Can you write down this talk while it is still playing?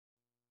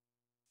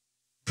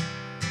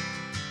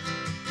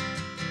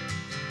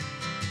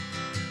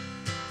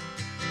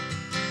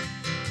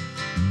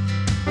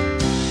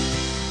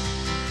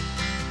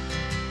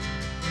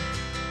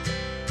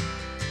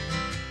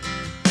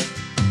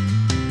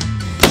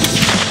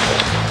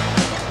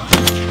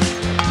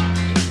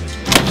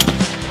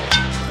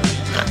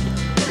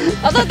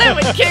I thought that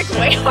would kick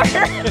way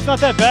harder. It's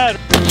not that bad.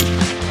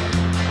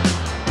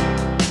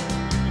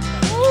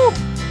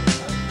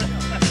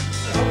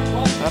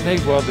 I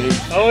need one of these.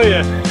 Oh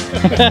yeah.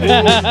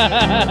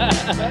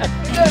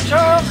 Good,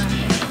 Charles.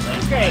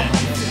 Okay.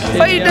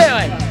 What are you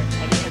doing?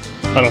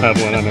 I don't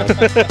have one, I know.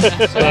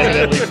 So I can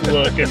at least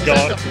look and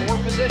gawk.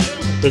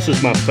 This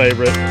is my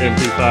favorite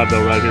MP5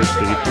 though right here,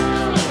 Steve.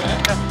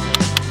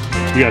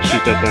 You gotta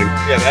shoot that thing.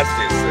 Yeah, that's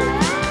the sick.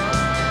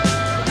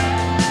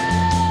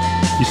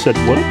 You said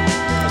what?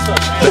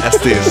 That's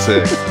the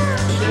sick.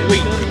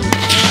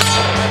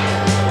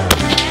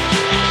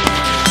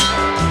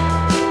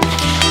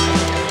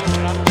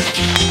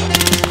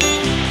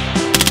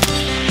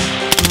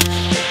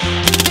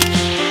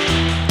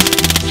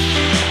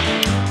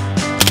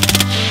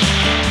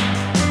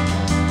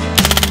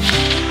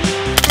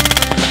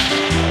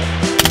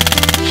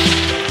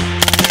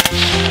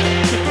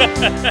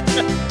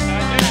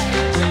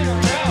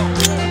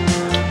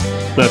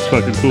 That's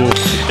fucking cool.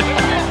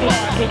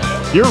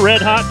 You're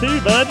red hot too,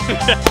 bud.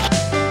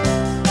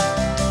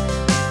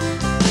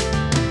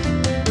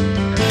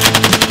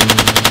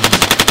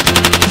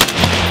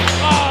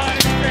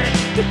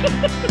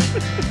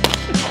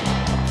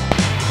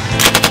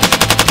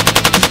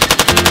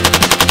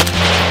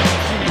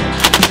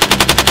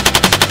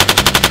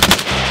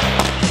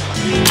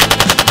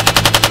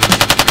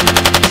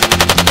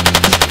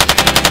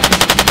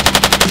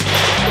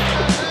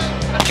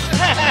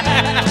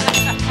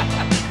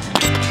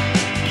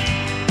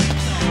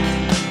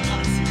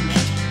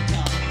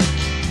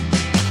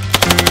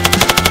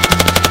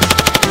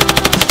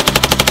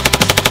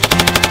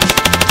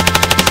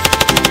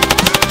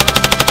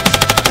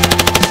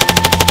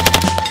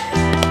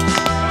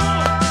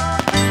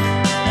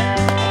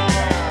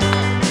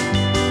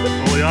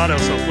 Auto,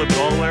 so flip it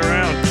all the way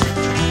around.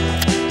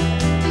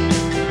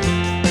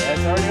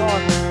 That's already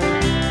on.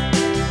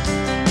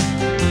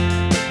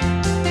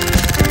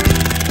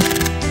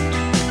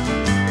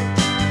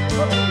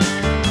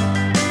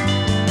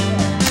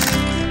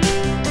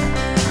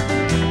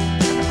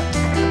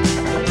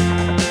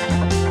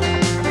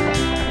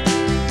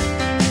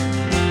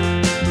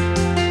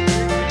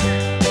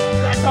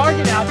 That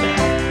target out there.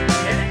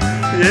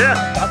 Yeah.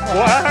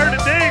 Well, I heard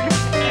it ding.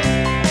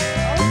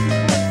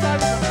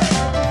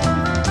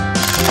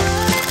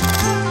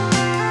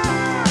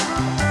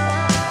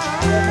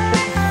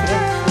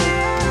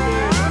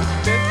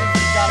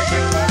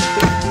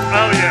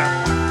 Oh yeah.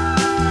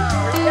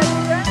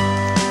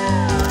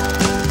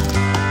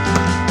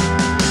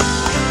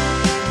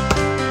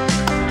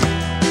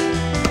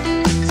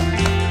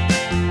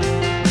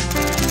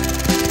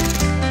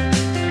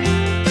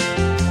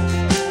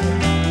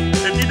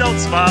 If you don't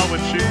smile when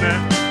shooting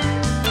that,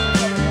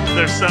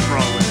 there's something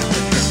wrong with you.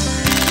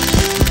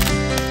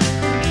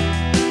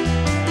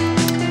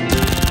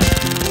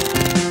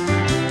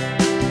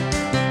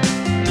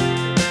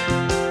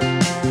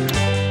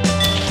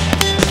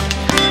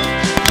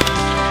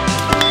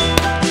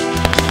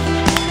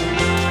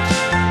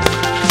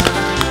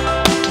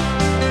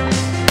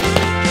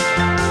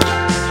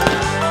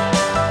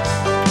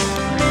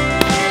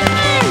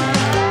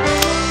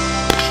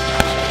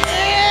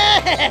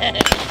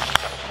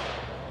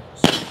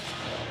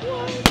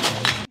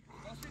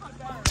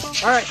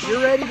 All right, you're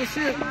ready to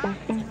shoot.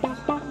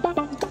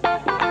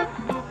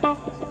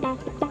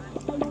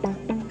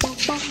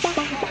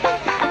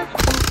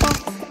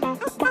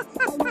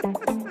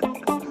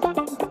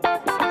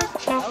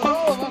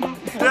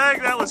 Dang,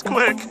 that was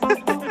quick.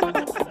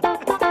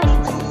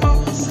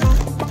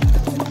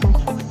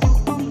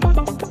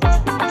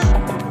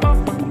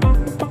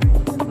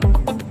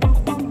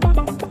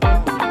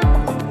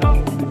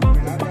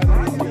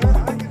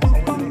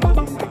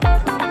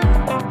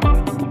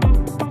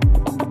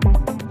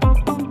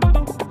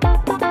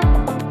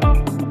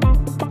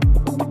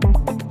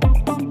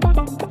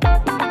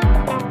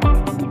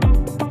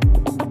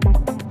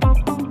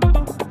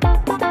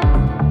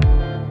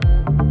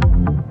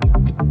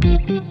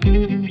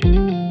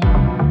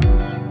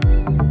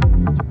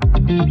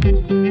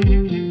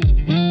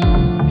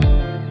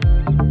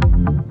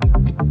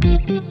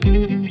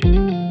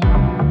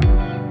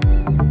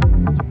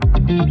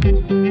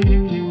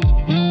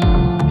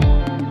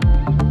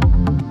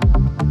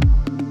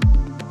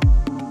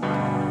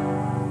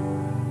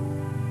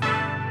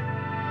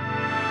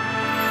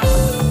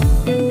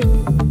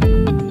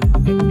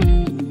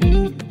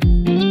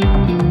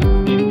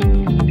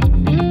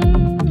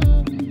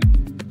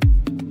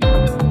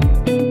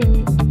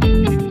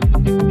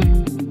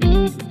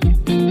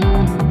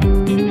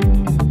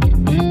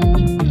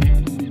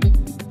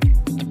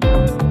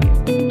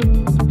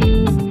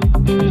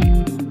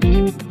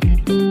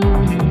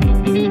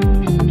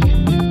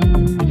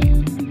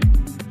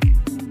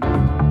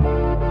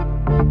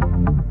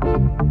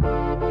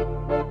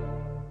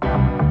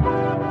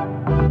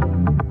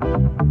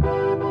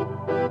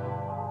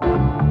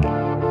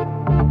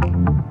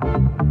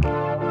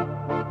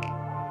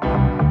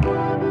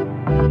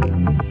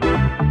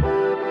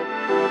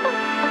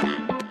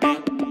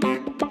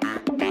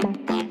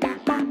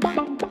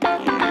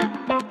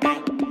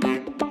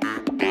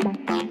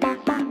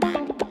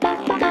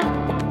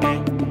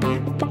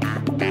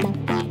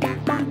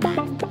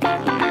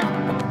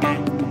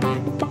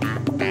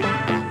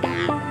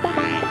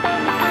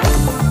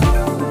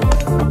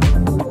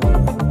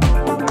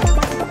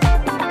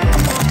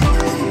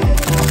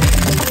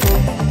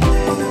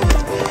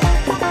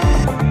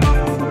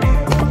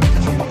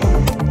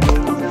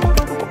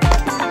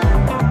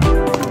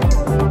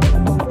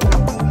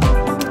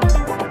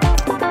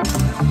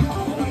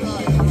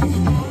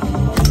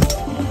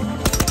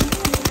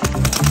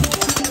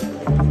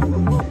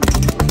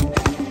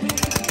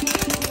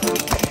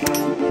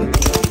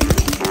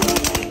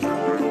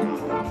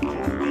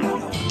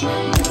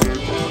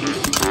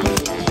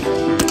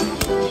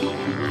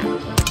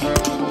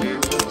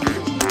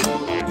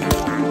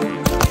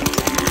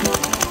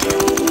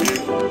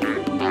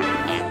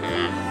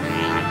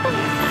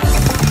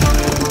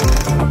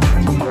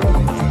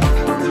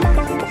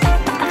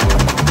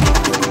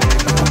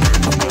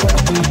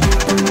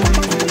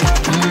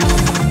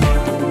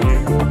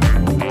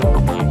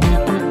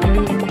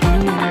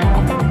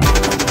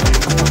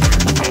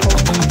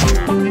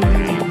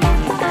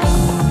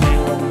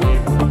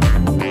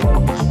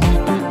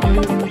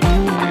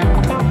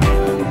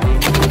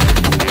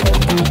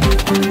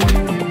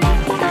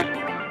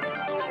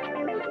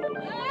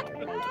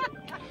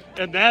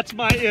 And that's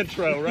my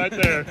intro right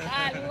there.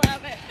 I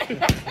love it.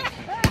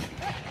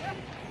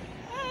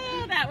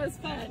 Oh, that was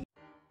fun.